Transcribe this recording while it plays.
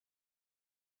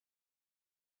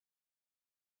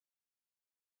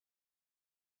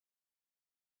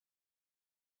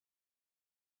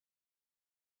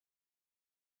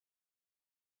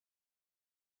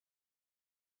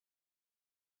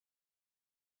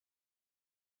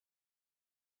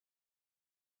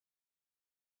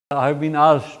I have been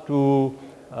asked to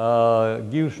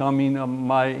give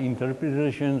my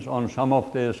interpretations on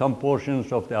some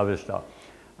portions of the Avesta.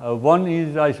 One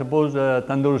is, I suppose,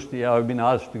 Tandurusti. I have been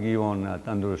asked to give on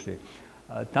Tandurusti.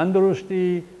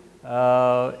 Tandurusti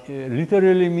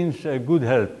literally means good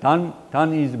health.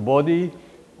 Tan is body,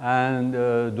 and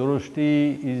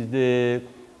Durusti is the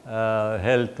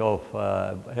health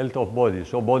of body.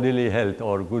 So bodily health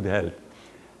or good health.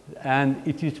 And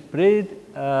it is prayed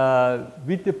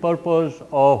with the purpose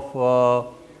of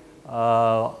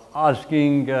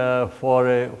asking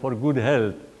for good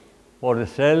health for the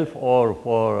self or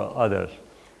for others.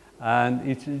 And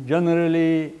it's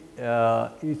generally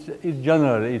it's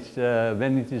general. It's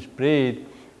when it is prayed,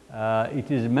 it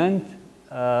is meant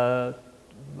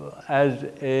as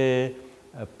a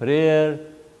prayer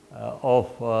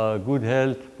of good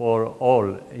health for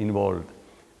all involved.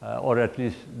 Or at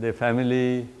least the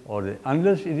family, or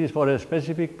unless it is for a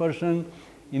specific person,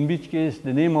 in which case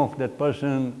the name of that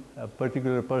person, a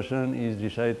particular person, is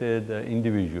recited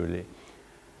individually.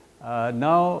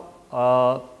 Now,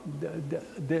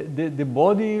 the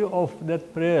body of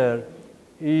that prayer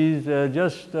is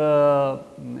just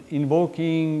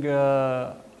invoking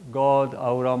God,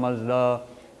 Ahura Mazda,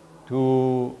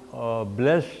 to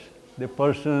bless the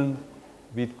person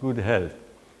with good health.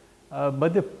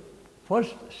 But the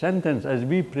first sentence, as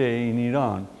we pray in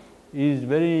Iran, is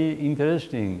very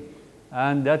interesting,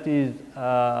 and that is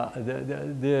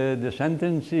the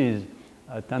sentence is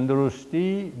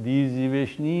Tandurusti,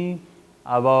 Diziveshni,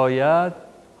 Avayat,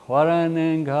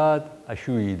 Khwaranengat,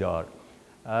 Ashuidar.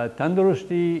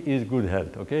 Tandurusti is good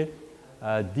health, okay?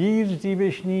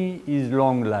 Diziveshni is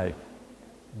long life.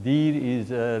 Dir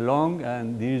is long,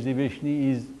 and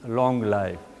Diziveshni is long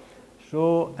life.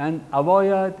 So, and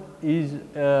Avayat is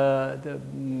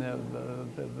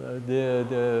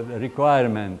the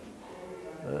requirement.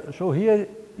 So here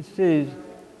it says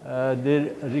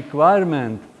the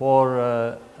requirement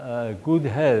for good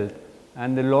health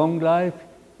and the long life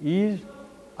is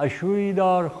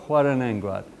Ashuidar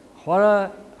Khwaranengat.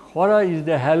 Khwara is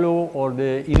the halo or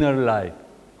the inner light.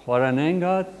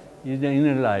 Khwaranengat is the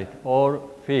inner light or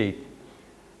faith.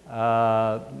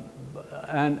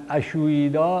 And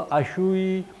Ashuida,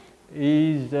 Ashui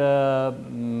is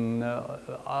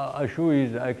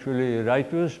actually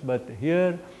righteous, but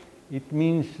here it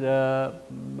means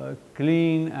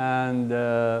clean and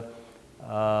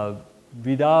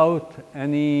without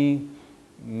any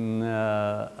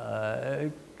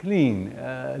clean,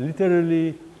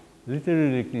 literally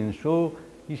clean. So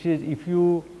he says, if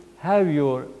you have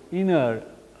your inner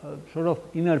sort of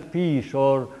inner peace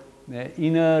or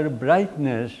inner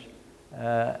brightness,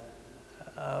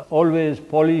 always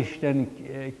polished, and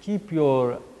keep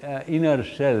your inner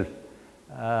self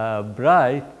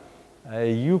bright,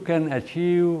 you can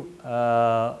achieve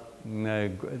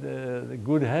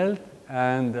good health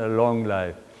and long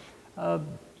life.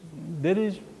 There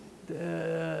is,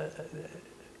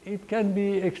 it can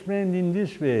be explained in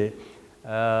this way,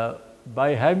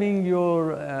 by having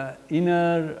your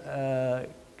inner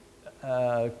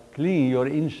clean, your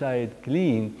inside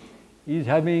clean, is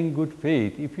having good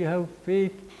faith. If you have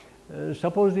faith,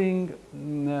 supposing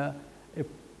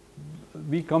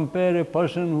we compare a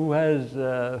person who has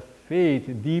faith,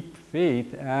 deep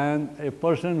faith, and a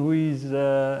person who is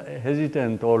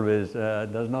hesitant always,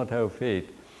 does not have faith.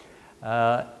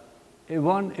 A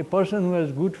person who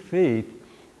has good faith,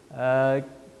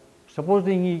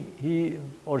 supposing he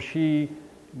or she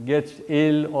gets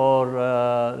ill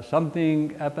or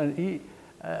something happens,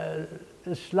 a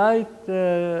slight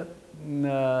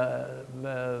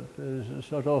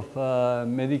sort of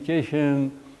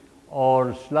medication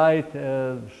or slight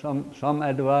some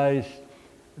advice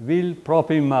will prop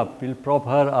him up, will prop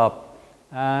her up,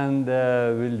 and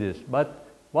will this. But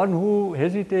one who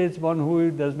hesitates, one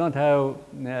who does not have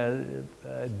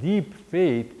deep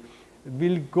faith,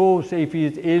 will go, say if he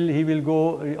is ill, he will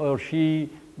go, or she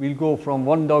will go from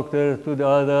one doctor to the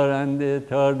other and the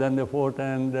third and the fourth,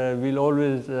 and will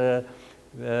always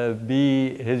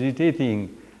be hesitating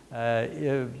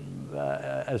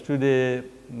as to the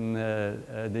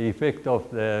effect of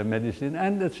the medicine.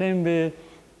 And the same way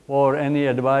for any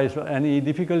advice or any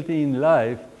difficulty in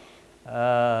life,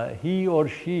 he or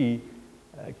she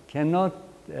cannot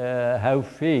have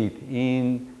faith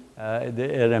in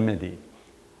the remedy.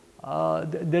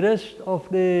 The rest of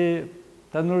the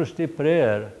Tandurusti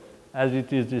prayer, as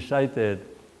it is recited,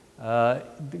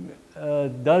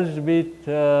 does with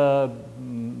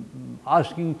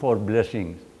asking for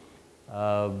blessings,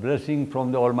 blessing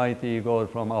from the Almighty God,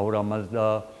 from Ahura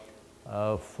Mazda,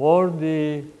 for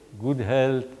the good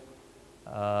health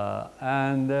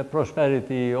and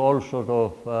prosperity, all sort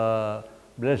of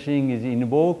blessing is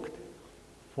invoked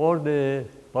for the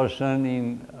person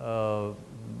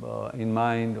in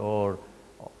mind, or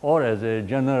as a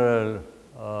general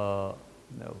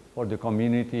for the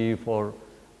community, for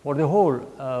the whole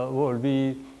world.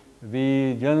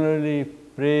 We generally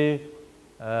pray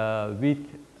with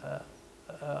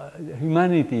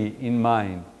humanity in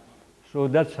mind. So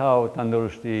that's how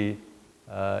Tandurusti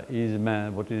is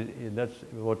meant. That's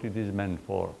what it is meant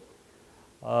for.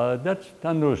 That's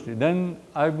Tandurusti. Then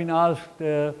I've been asked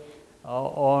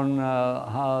on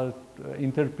how to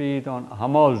interpret on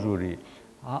Hamauzuri.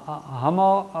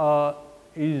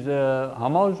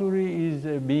 Hamauzuri is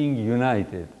being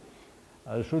united.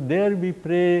 So there we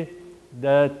pray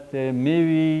that may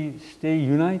we stay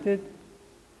united,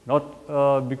 not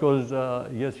because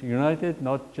yes, united,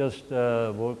 not just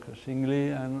work singly,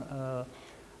 and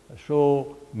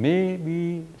so may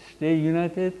we stay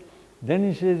united. Then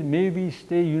he says, may we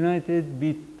stay united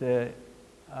with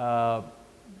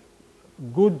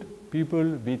good people,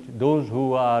 with those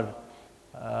who are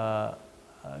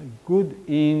good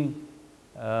in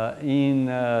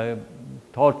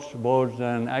thoughts, words,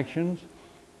 and actions.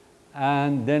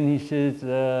 And then he says,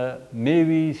 may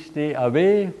we stay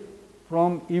away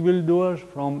from evildoers,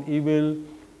 from evil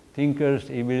thinkers,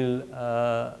 evil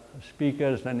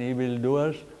speakers, and evil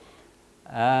doers,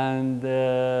 and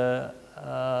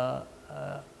a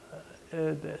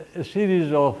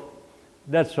series of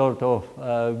that sort of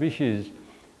wishes.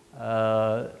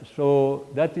 So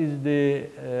that is the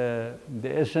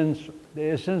essence.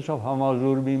 The essence of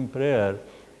Hamauzuri prayer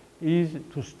is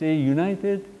to stay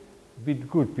united with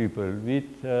good people,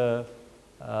 with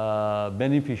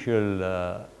beneficial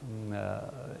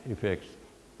effects,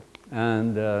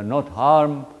 and not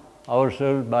harm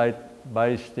ourselves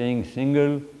by staying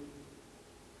single.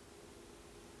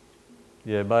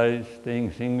 Yeah, by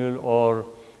staying single, or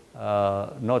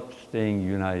not staying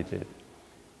united.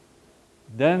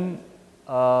 Then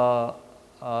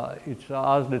it's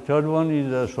asked, the third one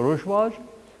is Soroshvaj.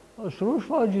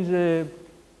 Soroshvaj is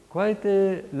quite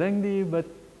a lengthy but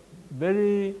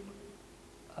very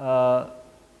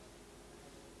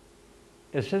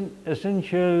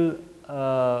essential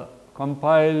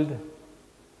compiled.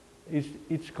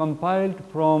 It's compiled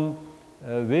from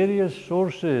various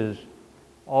sources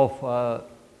of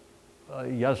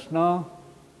yasna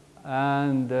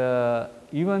and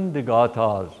even the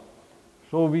gathas.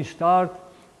 So we start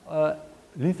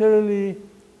literally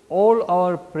all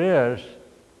our prayers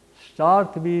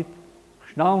start with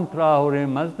Shnaun Trahore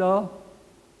Mazda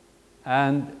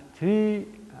and 3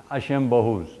 Ashem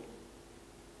Bahus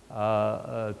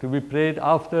to be prayed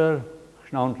after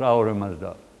Shnaun Trahore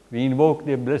Mazda. We invoke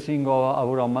the blessing of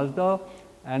Ahura Mazda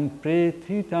and pray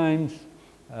 3 times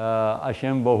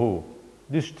Ashem Bahu.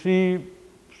 This 3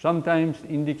 sometimes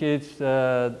indicates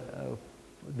the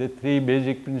 3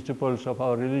 basic principles of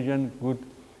our religion: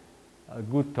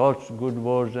 good thoughts, good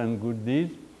words, and good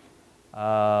deeds.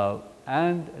 Now,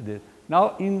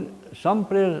 in some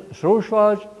prayers,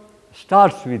 Soroshvaj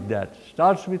starts with that,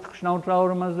 starts with Shnaun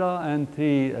Trahore Mazda and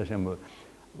 3 Ashem Bahu.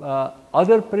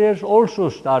 Other prayers also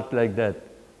start like that,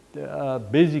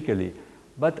 basically,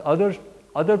 but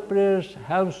other prayers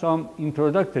have some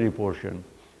introductory portion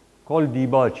called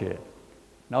Dibache.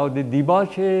 Now, the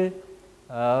Dibache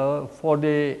for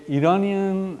the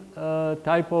Iranian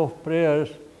type of prayers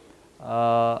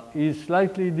is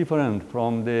slightly different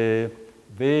from the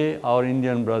way our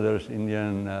Indian brothers,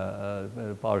 Indian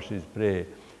Parsis pray.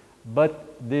 But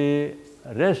the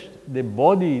rest, the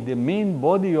main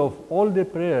body of all the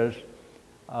prayers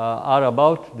are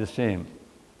about the same,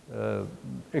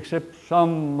 except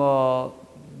some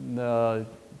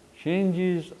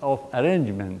changes of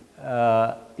arrangement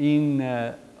in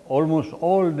almost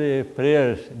all the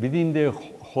prayers within the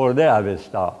Khorde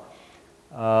Avesta.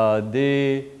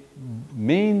 The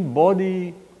main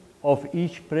body of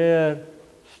each prayer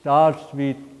starts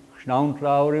with Shnaun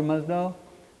Trahore Mazda,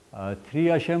 3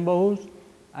 Ashem Bahus,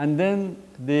 and then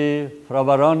the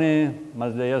Fravarane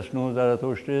Mazda Yasnu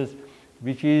Zarathushtras,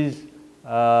 which is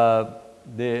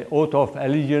the oath of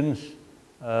allegiance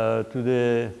to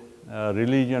the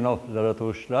religion of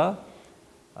Zarathustra,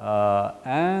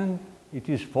 and it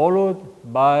is followed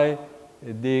by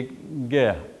the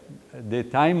Geh, the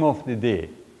time of the day.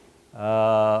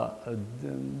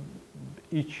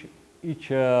 Each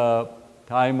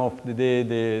time of the day,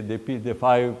 the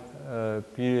 5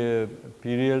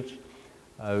 periods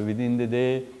within the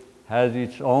day has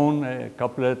its own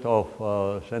couplet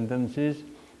of sentences.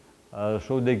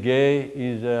 So the Geh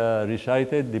is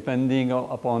recited depending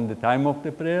upon the time of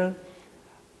the prayer.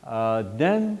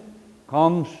 Then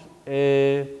comes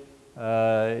a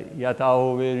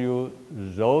Yatahu Veryu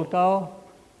Zotao,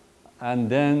 and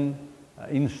then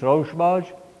in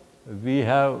Sraushbaj we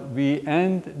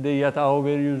end the Yatahu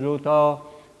Veryu Zotao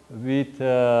with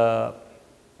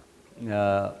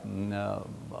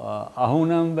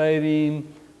Ahunam Vairim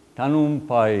Tanum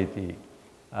Paiti.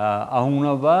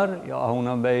 Ahunavar,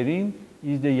 Ahunam Vairim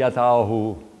is the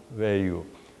Yatahu Veryu.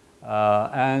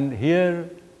 And here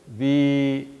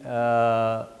we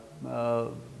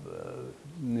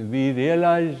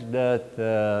realize that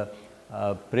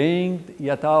praying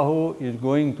Yatahu is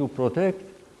going to protect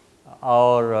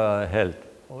our health,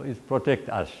 or is protect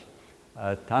us.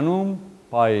 Tanum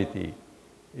Paiti.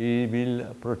 He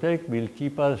will protect, will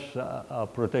keep us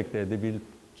protected. They will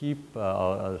keep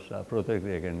us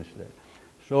protected against that.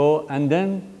 So, and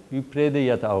then we pray the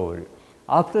Yatahu.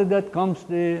 After that comes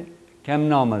the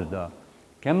Kemna Mazda.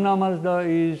 Kemna Mazda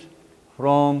is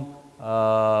from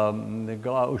the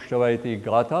Ushtavaiti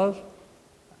Gathas,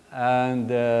 and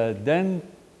then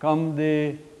come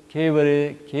the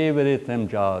Kevere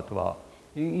Temjatva.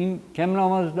 In Kemna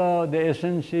Mazda, the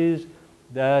essence is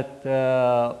that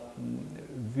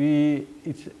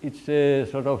it's a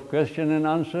sort of question and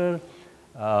answer.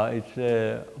 It's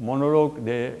a monologue.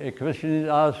 A question is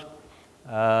asked: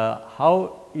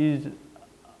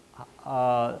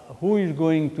 who is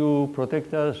going to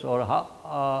protect us, or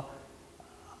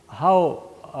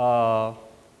how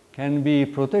can we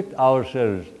protect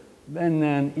ourselves when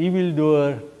an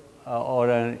evildoer or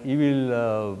an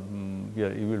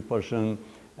evil person,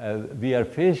 we are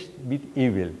faced with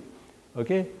evil?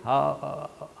 Okay, how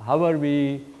are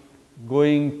we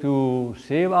going to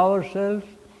save ourselves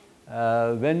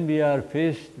when we are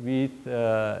faced with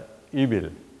evil?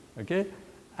 Okay,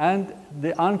 and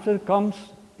the answer comes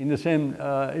in the same.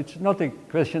 It's not a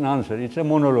question answer. It's a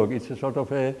monologue. It's a sort of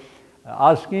a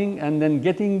asking and then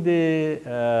getting the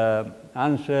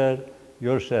answer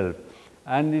yourself.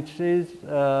 And it says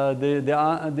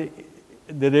the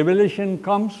revelation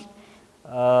comes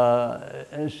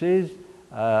and says,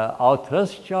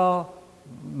 Autrascha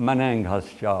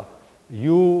Mananghascha.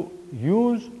 You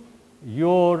use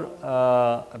your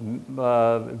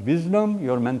wisdom,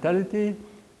 your mentality,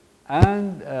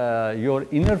 and your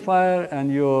inner fire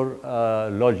and your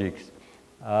logics.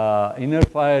 Inner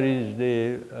fire is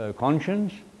the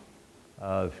conscience,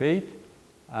 faith,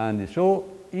 and so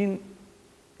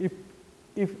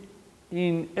if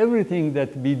in everything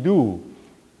that we do,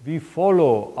 we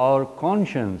follow our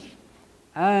conscience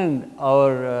and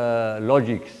our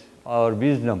logics, our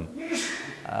wisdom,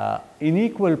 in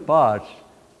equal parts,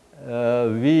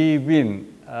 we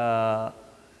win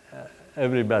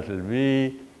every battle.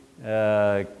 We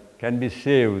can be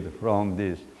saved from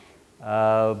this.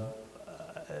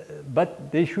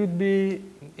 But they should be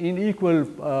in equal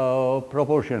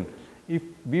proportion. If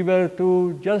we were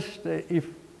to just, if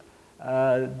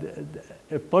a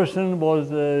person was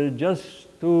just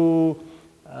to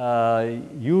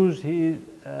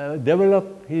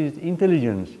develop his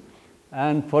intelligence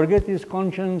and forget his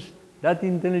conscience, that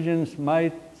intelligence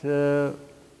might go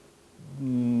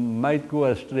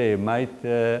astray, might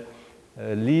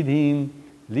lead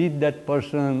that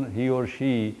person, he or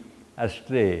she,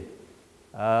 astray.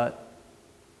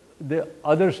 The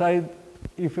other side,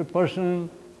 if a person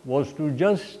was to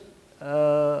just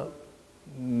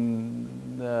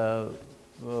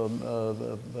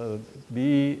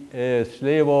be a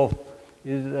slave of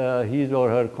his or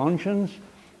her conscience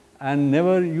and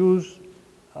never use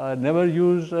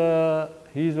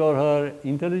his or her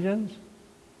intelligence,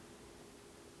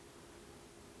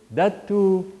 that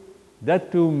too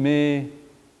may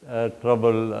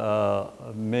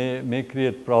may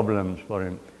create problems for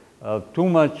him. Too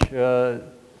much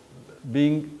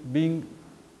being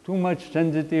too much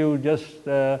sensitive, just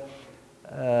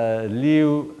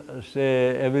leave,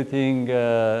 say, everything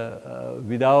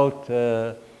without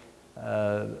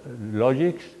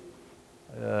logics,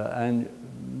 and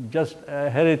just a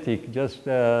heretic, just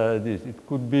this. It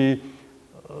could be,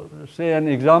 say, an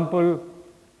example.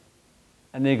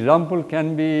 An example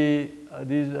can be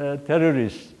these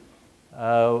terrorists.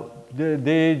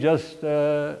 They just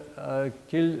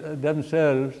kill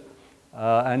themselves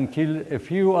and kill a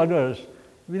few others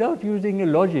without using a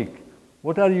logic.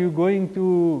 What are you going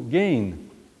to gain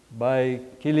by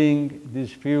killing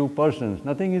these few persons?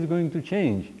 Nothing is going to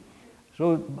change.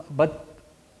 So, but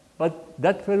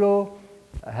that fellow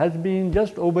has been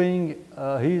just obeying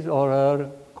his or her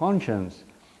conscience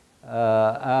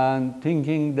and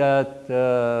thinking that,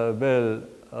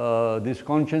 this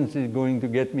conscience is going to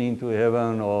get me into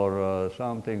heaven or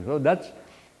something. So that's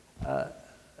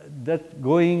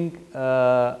going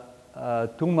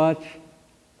too much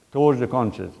towards the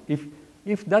conscience.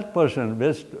 If that person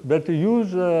were to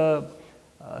use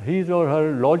his or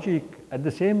her logic at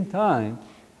the same time,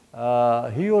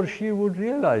 he or she would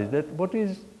realize that what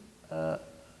is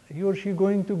he or she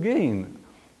going to gain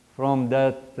from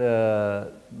that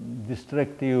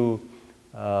destructive,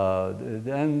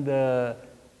 and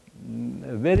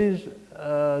where is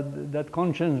that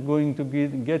conscience going to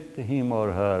get him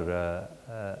or her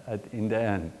in the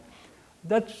end?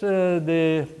 That's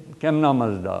the Kemna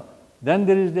Mazda. Then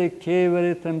there is the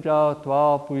Keveritamcha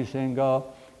Twa Puisenga,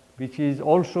 which is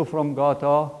also from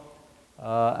Gata,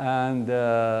 and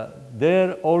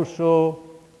there also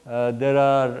there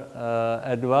are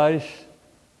advice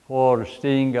for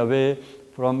staying away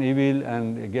from evil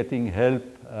and getting help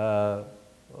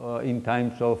in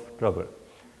times of trouble.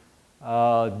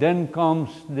 Then comes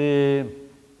the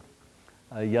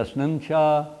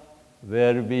Yasnamcha,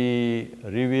 where we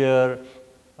revere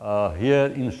here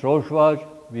in Sroshvaj,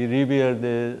 we revere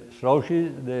the Sroshi,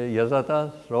 the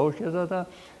Yazata, Srosh Yazata.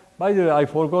 By the way, I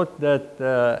forgot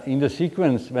that in the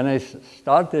sequence when I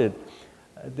started,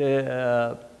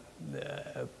 the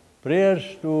prayers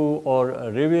to or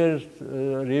reverence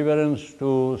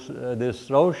to the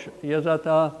Srosh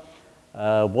Yazata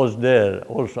was there.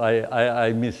 Also,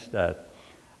 I missed that.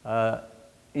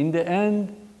 In the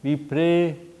end, we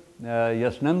pray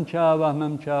Yasnamcha,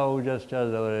 Vahmamcha, Ujascha,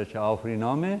 Zavarecha,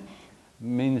 Aufriname,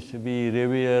 means we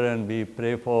revere and we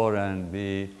pray for and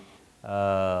we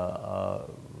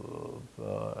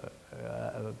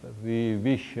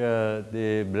wish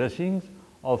the blessings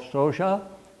of Srosha.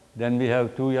 Then we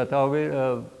have two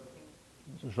Yatavar,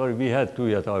 we had two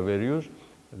Yatavarus.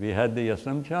 We had the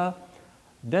Yasnamcha.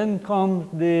 Then comes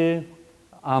the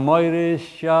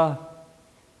Amoirescha,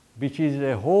 which is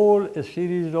a whole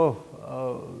series of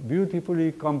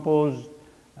beautifully composed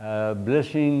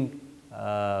blessings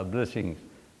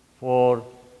for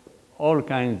all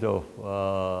kinds of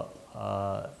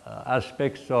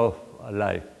aspects of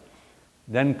life.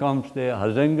 Then comes the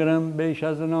Hazengaram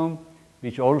Beishazanam,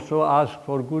 which also asks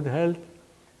for good health.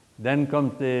 Then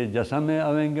comes the Jasame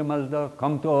Avenge Mazda,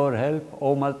 come to our help,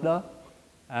 O Mazda,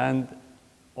 and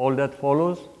all that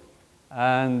follows.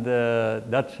 And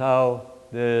that's how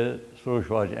the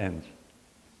Sroshvaj ends.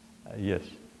 Yes.